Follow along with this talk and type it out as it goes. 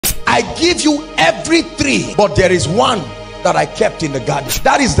I give you every tree, but there is one that I kept in the garden.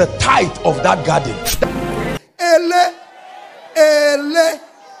 That is the tithe of that garden.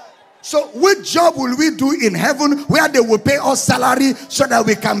 So which job will we do in heaven where they will pay us salary so that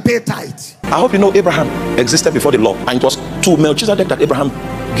we can pay tithe? I hope you know Abraham existed before the law, and it was to Melchizedek that Abraham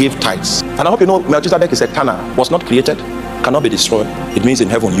gave tithes. And I hope you know Melchizedek is eternal, was not created, cannot be destroyed. It means in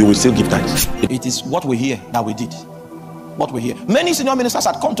heaven you will still give tithes. It is what we hear that we did. What we hear. Many senior ministers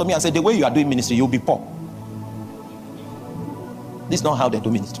had come to me and said, the way you are doing ministry, you'll be poor. This is not how they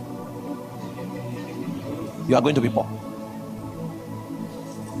do ministry. You are going to be poor.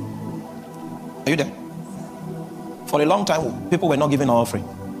 Are you there? For a long time, people were not giving our offering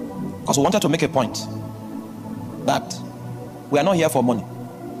because we wanted to make a point that we are not here for money.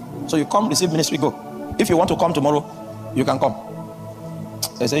 So you come, receive ministry, go. If you want to come tomorrow, you can come.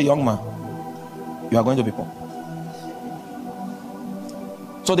 They say, young man, you are going to be poor.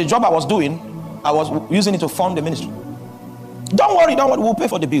 So the job I was doing, I was using it to fund the ministry. Don't worry, we'll pay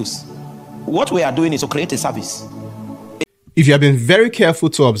for the bills. What we are doing is to create a service. If you have been very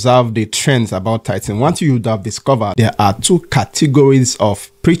careful to observe the trends about tithing, one thing you would have discovered, there are two categories of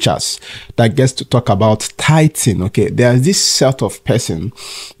preachers that gets to talk about tithing. Okay, there is this set of person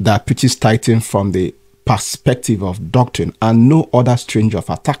that preaches tithing from the perspective of doctrine and no other strange of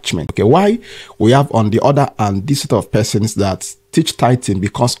attachment. Okay, why we have on the other hand this set of persons that teach tithing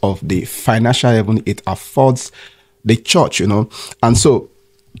because of the financial heaven it affords the church, you know, and so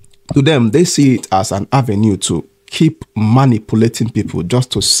to them they see it as an avenue to keep manipulating people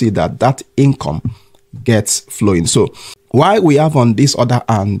just to see that that income gets flowing. So why we have on this other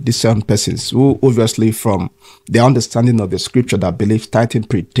hand these certain persons who obviously from the understanding of the scripture that believe tithing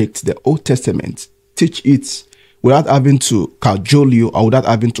predates the Old Testament teach it without having to cajole you or without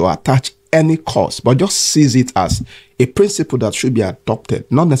having to attach any cost, but just sees it as a principle that should be adopted,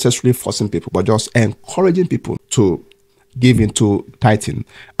 not necessarily forcing people, but just encouraging people to give into tithing.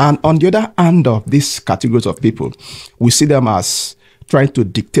 And on the other hand of these categories of people, we see them as trying to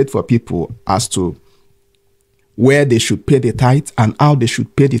dictate for people as to where they should pay the tithe and how they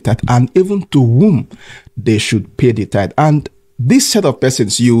should pay the tithe and even to whom they should pay the tithe. And this set of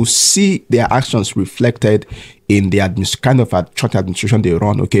persons, you see their actions reflected in the kind of a church administration they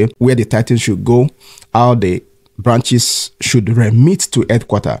run, okay, where the tithing should go, how the branches should remit to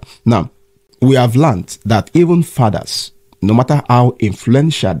headquarters. Now, we have learned that even fathers, no matter how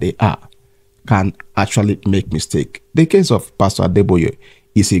influential they are, can actually make mistake. The case of Pastor Adeboye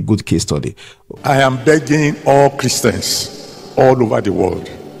is a good case study. I am begging all Christians all over the world,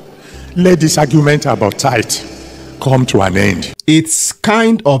 let this argument about tithe come to an end. It's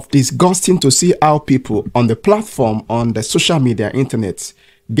kind of disgusting to see how people on the platform, on the social media, internet,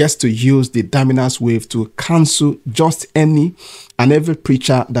 gets to use the damina's wave to cancel just any and every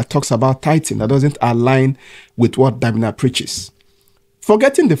preacher that talks about tithing that doesn't align with what damina preaches.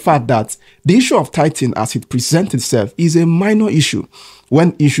 Forgetting the fact that the issue of tithing as it presents itself is a minor issue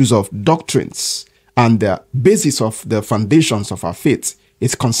when issues of doctrines and the basis of the foundations of our faith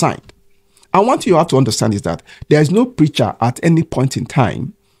is concerned. And what you have to understand is that there is no preacher at any point in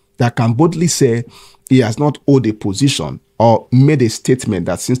time that can boldly say he has not held a position or made a statement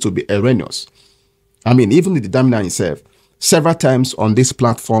that seems to be erroneous. I mean, even the damina himself, several times on this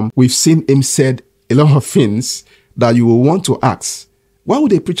platform, we've seen him said a lot of things that you will want to ask, why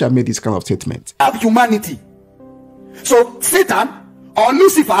would a preacher make this kind of statement? Of humanity. So Satan or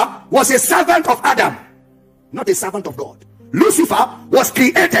Lucifer was a servant of Adam, not a servant of God. Lucifer was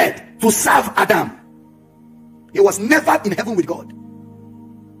created to serve Adam. He was never in heaven with God.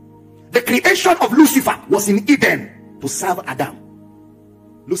 The creation of Lucifer was in Eden to serve Adam.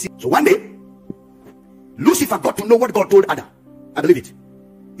 So one day, Lucifer got to know what God told Adam. I believe it.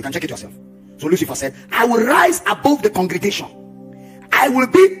 You can check it yourself. So Lucifer said, I will rise above the congregation. I will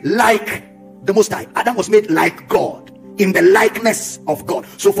be like the Most High. Adam was made like God, in the likeness of God.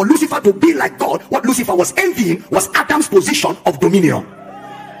 So for Lucifer to be like God, what Lucifer was envying was Adam's position of dominion.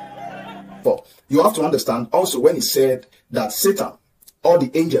 But you have to understand also when he said that Satan, all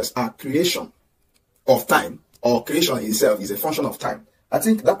the angels are creation of time, or creation itself is a function of time. I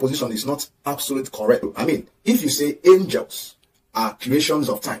think that position is not absolutely correct. I mean, if you say angels are creations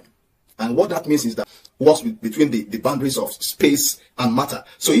of time, and what that means is that what's between the boundaries of space and matter.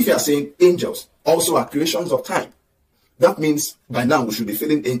 So if you are saying angels also are creations of time, that means by now we should be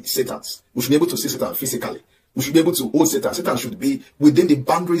feeling Satan's. We should be able to see Satan physically. We should be able to hold Satan. Satan should be within the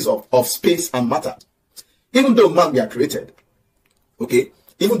boundaries of space and matter. Even though man we are created, okay,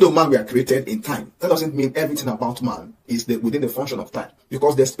 even though man we are created in time, that doesn't mean everything about man is within the function of time,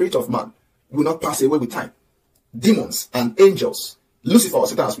 because the spirit of man will not pass away with time. Demons and angels Lucifer or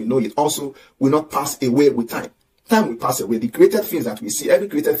Satan as we know it also will not pass away with time. Time will pass away. The created things that we see, every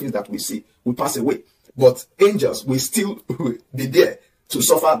created things that we see will pass away. But angels will still be there to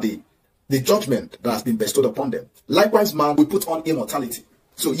suffer the judgment that has been bestowed upon them. Likewise, man will put on immortality.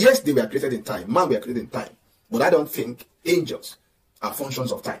 So yes, they were created in time. Man were created in time. But I don't think angels are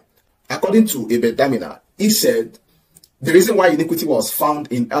functions of time. According to Abel damina, he said the reason why iniquity was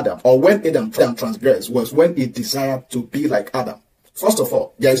found in Adam, or when Adam transgressed, was when he desired to be like Adam. First of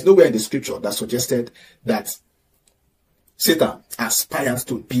all, there is nowhere in the scripture that suggested that Satan aspires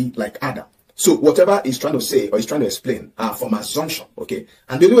to be like Adam. So whatever he's trying to say or he's trying to explain are from assumption, okay?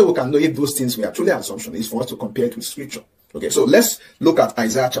 And the only way we can know if those things were truly assumption is for us to compare it with scripture. Okay, so let's look at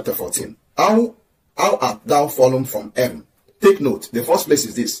Isaiah chapter 14. How art thou fallen from heaven? Take note, the first place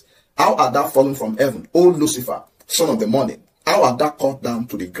is this. How art thou fallen from heaven, O Lucifer, son of the morning? How art thou cut down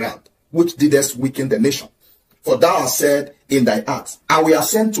to the ground, which didst weaken the nation? For thou hast said in thy heart, I will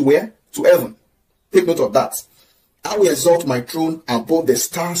ascend to where? To heaven. Take note of that. I will exalt my throne above the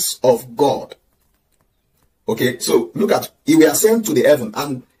stars of God. Okay, so look at, he will ascend to the heaven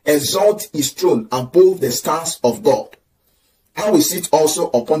and exalt his throne above the stars of God. I will sit also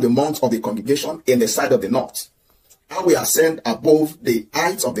upon the mount of the congregation in the side of the north. I will ascend above the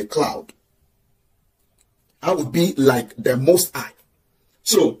heights of the cloud. I will be like the Most High.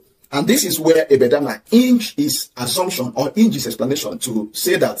 So, and this is where Abedama hinge his assumption or hinge his explanation to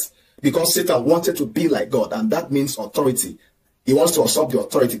say that because Satan wanted to be like God, and that means authority. He wants to usurp the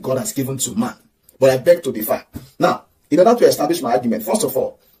authority God has given to man. But I beg to differ. Now, in order to establish my argument, first of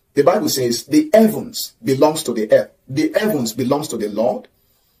all, the Bible says the heavens belongs to the earth. The heavens belongs to the Lord,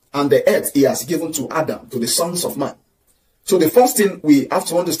 and the earth he has given to Adam, to the sons of man. So the first thing we have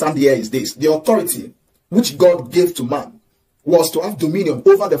to understand here is this. The authority which God gave to man was to have dominion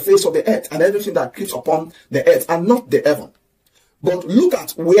over the face of the earth and everything that creeps upon the earth, and not the heaven. But look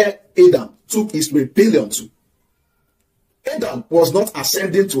at where Adam took his rebellion to. Adam was not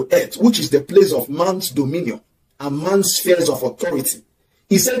ascending to earth, which is the place of man's dominion and man's spheres of authority.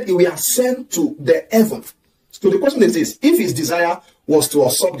 He said he will ascend to the heaven. So the question is this: if his desire was to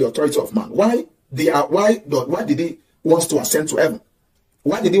usurp the authority of man, why did he want to ascend to heaven?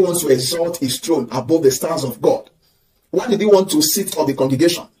 Why did he want to exalt his throne above the stars of God? Why did he want to sit on the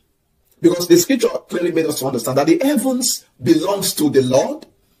congregation? Because the scripture clearly made us to understand that the heavens belongs to the Lord,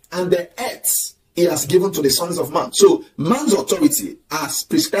 and the earth he has given to the sons of man. So man's authority, as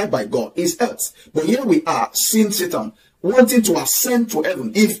prescribed by God, is earth. But here we are seeing Satan wanting to ascend to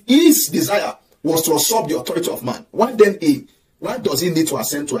heaven. If his desire was to usurp the authority of man, why does he need to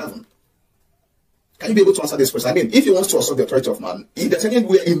ascend to heaven? Can you be able to answer this question? I mean, if he wants to usurp the authority of man, if there's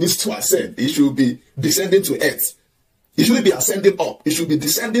anywhere he needs to ascend, he should be descending to earth. He shouldn't be ascending up. He should be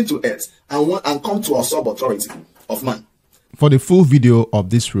descending to earth and come to usurp authority of man. For the full video of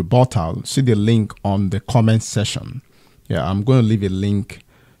this rebuttal, see the link on the comment section. Yeah, I'm going to leave a link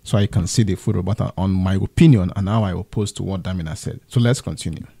so I can see the full rebuttal on my opinion and how I oppose to what Damina said. So let's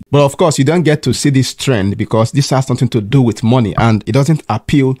continue. But of course, you don't get to see this trend because this has something to do with money and it doesn't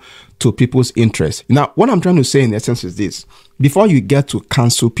appeal to people's interest. Now, what I'm trying to say in essence is this: before you get to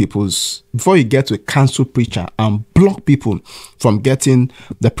cancel preacher and block people from getting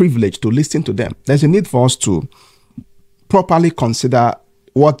the privilege to listen to them, there's a need for us to properly consider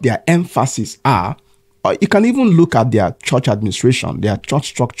what their emphasis are. Or you can even look at their church administration, their church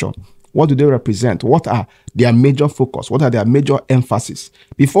structure. What do they represent? What are their major focus? What are their major emphasis?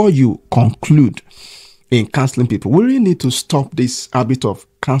 Before you conclude in canceling people, we really need to stop this habit of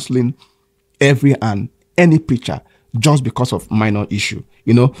canceling every and any preacher just because of minor issue.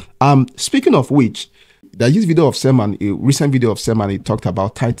 You know, speaking of which, there's this video of Selman, a recent video of Selman, he talked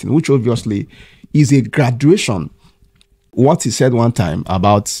about tithing, which obviously is a graduation. What he said one time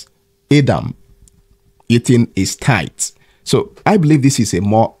about Adam eating his tithes. So I believe this is a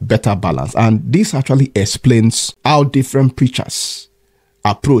more better balance, and this actually explains how different preachers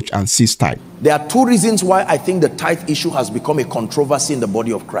approach and see tithe. There are two reasons why I think the tithe issue has become a controversy in the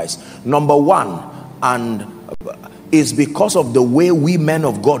body of Christ. Number one, and is because of the way we men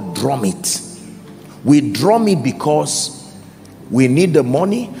of God drum it. We drum it because we need the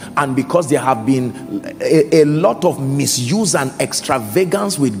money, and because there have been a lot of misuse and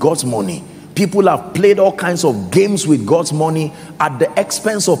extravagance with God's money. People have played all kinds of games with God's money at the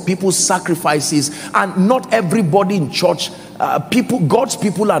expense of people's sacrifices. And not everybody in church, God's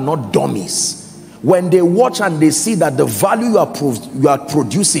people are not dummies. When they watch and they see that the value you are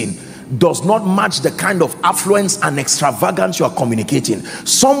producing does not match the kind of affluence and extravagance you are communicating,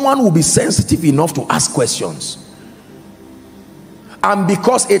 someone will be sensitive enough to ask questions. And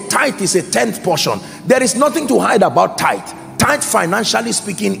because a tithe is a 10th portion, there is nothing to hide about tithe. Tithe, financially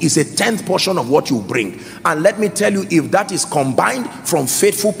speaking, is a 10th portion of what you bring. And let me tell you, if that is combined from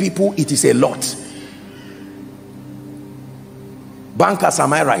faithful people, it is a lot. Bankers,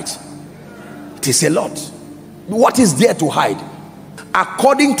 am I right? It is a lot. What is there to hide?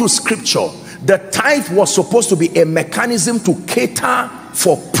 According to scripture, the tithe was supposed to be a mechanism to cater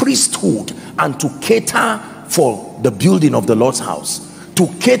for priesthood and to cater for the building of the Lord's house. To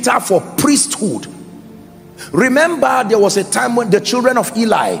cater for priesthood. Remember, there was a time when the children of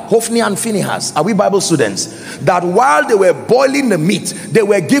Eli, Hophni and Phinehas, are we Bible students, that while they were boiling the meat, they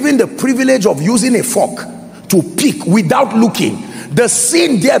were given the privilege of using a fork to pick without looking. The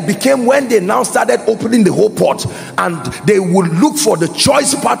sin there became when they now started opening the whole pot and they would look for the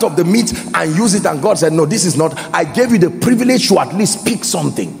choice part of the meat and use it, and God said, no, this is not, I gave you the privilege to at least pick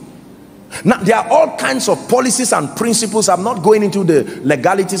something. Now, there are all kinds of policies and principles. I'm not going into the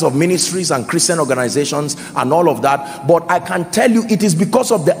legalities of ministries and Christian organizations and all of that, but I can tell you it is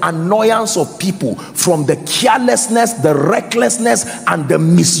because of the annoyance of people from the carelessness, the recklessness, and the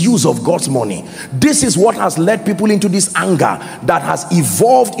misuse of God's money. This is what has led people into this anger that has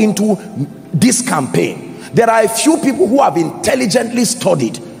evolved into this campaign. There are a few people who have intelligently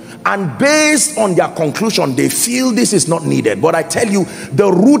studied, and based on their conclusion, they feel this is not needed. But I tell you,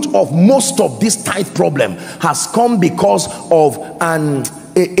 the root of most of this tithe problem has come because of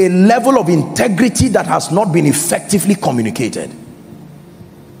a level of integrity that has not been effectively communicated.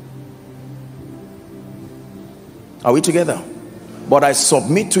 Are we together? But I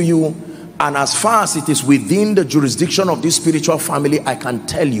submit to you, and as far as it is within the jurisdiction of this spiritual family, I can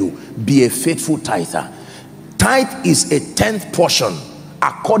tell you, be a faithful tither. Tithe is a 10th portion.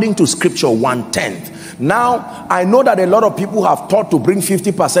 According to scripture, 1/10. Now, I know that a lot of people have taught to bring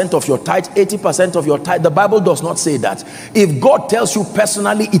 50% of your tithe, 80% of your tithe. The Bible does not say that. If God tells you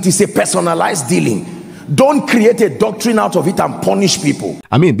personally, it is a personalized dealing. Don't create a doctrine out of it and punish people.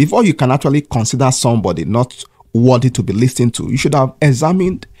 I mean, before you can actually consider somebody not worthy to be listened to, you should have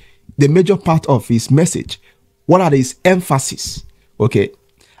examined the major part of his message. What are his emphasis? Okay.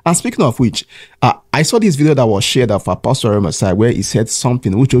 And speaking of which, I saw this video that was shared of Apostle Arome Osayi where he said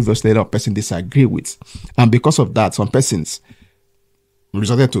something which obviously a lot of persons disagree with. And because of that, some persons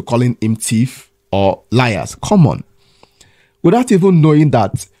resorted to calling him thief or liars. Come on. Without even knowing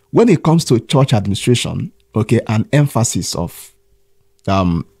that when it comes to church administration, okay, an emphasis of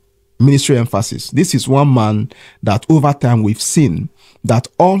ministry emphasis, this is one man that over time we've seen that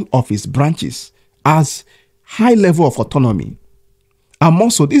all of his branches has high level of autonomy. And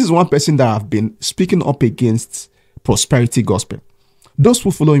also, this is one person that have been speaking up against prosperity gospel. Those who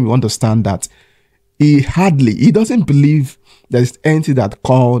follow him understand that he doesn't believe there is anything that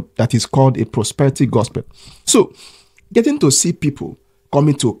is called a prosperity gospel. So, getting to see people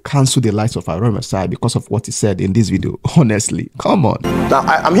coming to cancel the lives of Arome Osayi because of what he said in this video, honestly, come on. Now,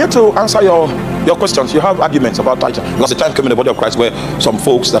 I'm here to answer your questions. You have arguments about tithing, because the time came in the body of Christ where some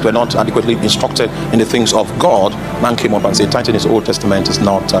folks that were not adequately instructed in the things of God, man came up and said tithing in the Old Testament is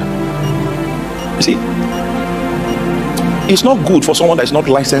not. You see, it's not good for someone that is not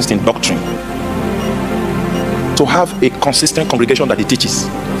licensed in doctrine to have a consistent congregation that he teaches.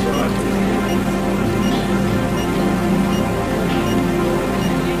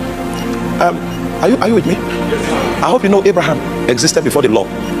 Are you with me? I hope you know Abraham existed before the law.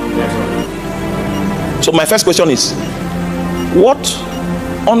 So my first question is,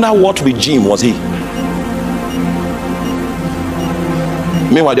 under what regime was he?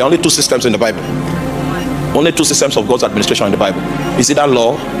 Meanwhile, there are only two systems in the Bible. Only two systems of God's administration in the Bible. Is either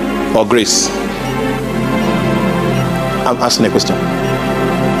law or grace. I'm asking a question.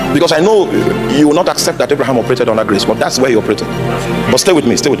 Because I know you will not accept that Abraham operated under grace, but that's where he operated. But stay with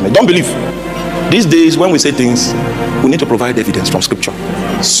me, stay with me. Don't believe. These days, when we say things, we need to provide evidence from scripture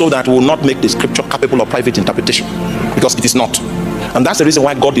so that we will not make the scripture capable of private interpretation, because it is not. And that's the reason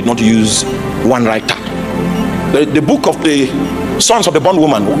why God did not use one writer. The book of the sons of the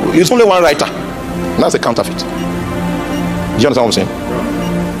bondwoman is only one writer. And that's a counterfeit. Do you understand what I'm saying?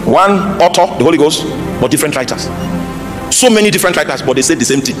 One author, the Holy Ghost, but different writers. So many different writers, but they say the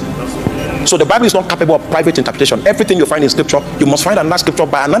same thing. So the Bible is not capable of private interpretation. Everything you find in scripture, you must find another scripture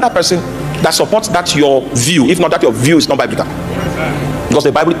by another person that supports that your view. If not, that your view is not biblical. Because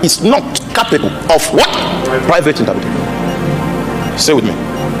the Bible is not capable of what? Private interpretation. Stay with me.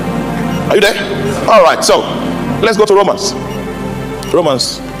 Are you there? All right, so let's go to Romans.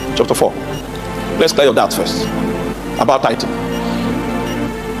 Romans chapter 4. Let's clear your doubts first about tithing.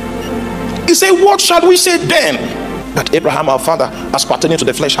 He said, what shall we say then? That Abraham our father, as pertaining to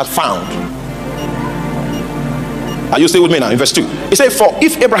the flesh, had found. Are you still with me now? In verse 2, he said, for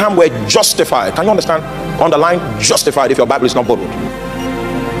if Abraham were justified, can you understand? Underline justified if your Bible is not borrowed.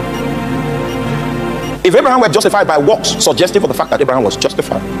 If Abraham were justified by works, suggestive of the fact that Abraham was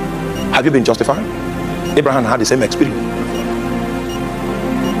justified. Have you been justified? Abraham had the same experience.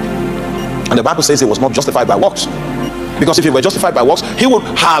 And the Bible says he was not justified by works. Because if he were justified by works, he would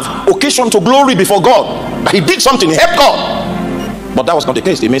have occasion to glory before God. That he did something, he helped God. But that was not the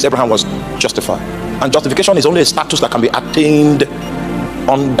case. It means Abraham was justified. And justification is only a status that can be attained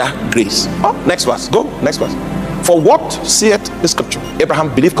under grace. Oh, next verse. Go. Next verse. For what saith the scripture?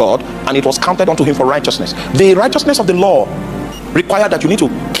 Abraham believed God, and it was counted unto him for righteousness. The righteousness of the law required that you need to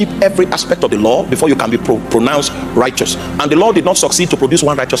keep every aspect of the law before you can be pronounced righteous. And the law did not succeed to produce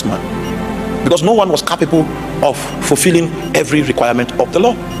one righteous man, because no one was capable of fulfilling every requirement of the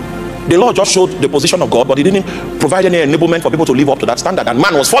law. The law just showed the position of God, but it didn't provide any enablement for people to live up to that standard, and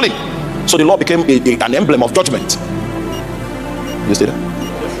man was falling. So the law became an emblem of judgment. You see that?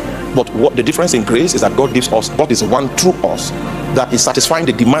 But what the difference in grace is that God gives us, God is the one through us that is satisfying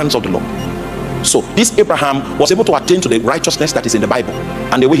the demands of the law. So this Abraham was able to attain to the righteousness that is in the Bible,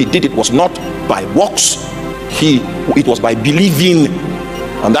 and the way he did it was not by works, it was by believing.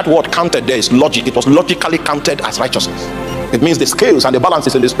 And that word counted there is logic. It was logically counted as righteousness. It means the scales and the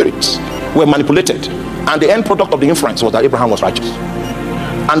balances in the spirits were manipulated, and the end product of the inference was that Abraham was righteous,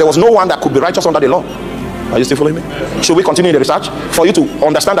 and there was no one that could be righteous under the law. Are you still following me? Should we continue the research for you to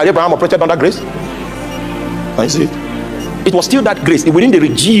understand that Abraham operated under grace? Can you see it? It was still that grace, within the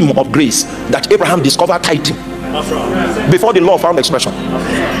regime of grace, that Abraham discovered tithing before the law found expression.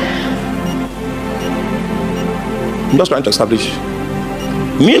 I'm just trying to establish.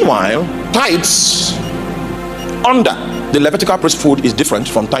 Meanwhile, tithes under the Levitical priesthood is different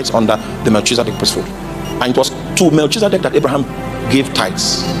from tithes under the Melchizedek priesthood. And it was to Melchizedek that Abraham gave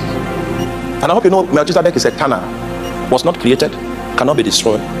tithes. And I hope you know Melchizedek is eternal, was not created, cannot be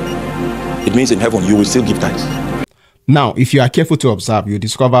destroyed. It means in heaven you will still give tithes. Now, if you are careful to observe, you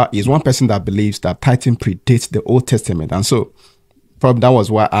discover is one person that believes that tithing predates the Old Testament. And so probably that was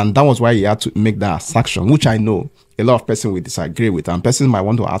why he had to make that assertion, which I know a lot of persons will disagree with. And persons might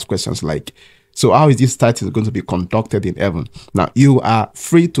want to ask questions like, so how is this tithing going to be conducted in heaven? Now, you are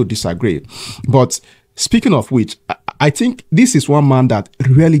free to disagree. But speaking of which, I think this is one man that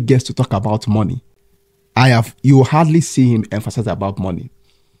really gets to talk about money. You hardly see him emphasize about money.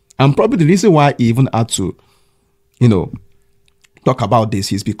 And probably the reason why he even had to, talk about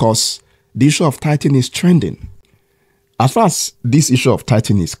this is because the issue of tithing is trending. As far as this issue of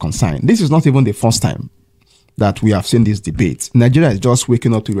tithing is concerned, this is not even the first time that we have seen this debate. Nigeria is just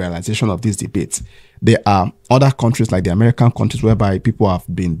waking up to the realization of this debate. There are other countries like the American countries whereby people have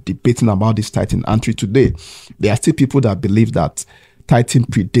been debating about this tithing. And today, there are still people that believe that tithing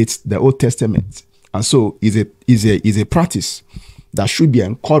predates the Old Testament. And so is a practice that should be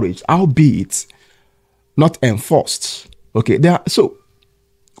encouraged, albeit not enforced. Okay, so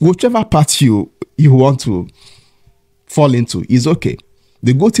whichever path you want to fall into is okay.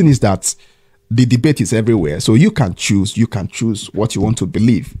 The good thing is that the debate is everywhere, so you can choose what you want to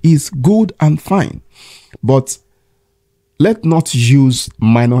believe. Is good and fine, but let not use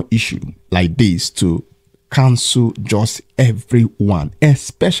minor issue like this to cancel just everyone,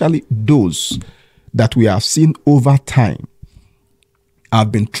 especially those that we have seen over time have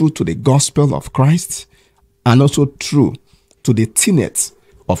been true to the gospel of Christ and also true to the tenets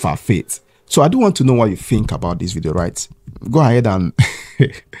of our faith. So I do want to know what you think about this video, right? Go ahead and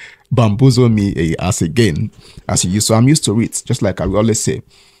bamboozle me as you used. So I'm used to it, just like I will always say.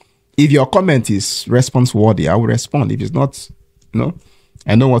 If your comment is response worthy, I will respond. If it's not,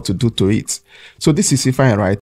 I know what to do to it. So this is Ifeanyi, right?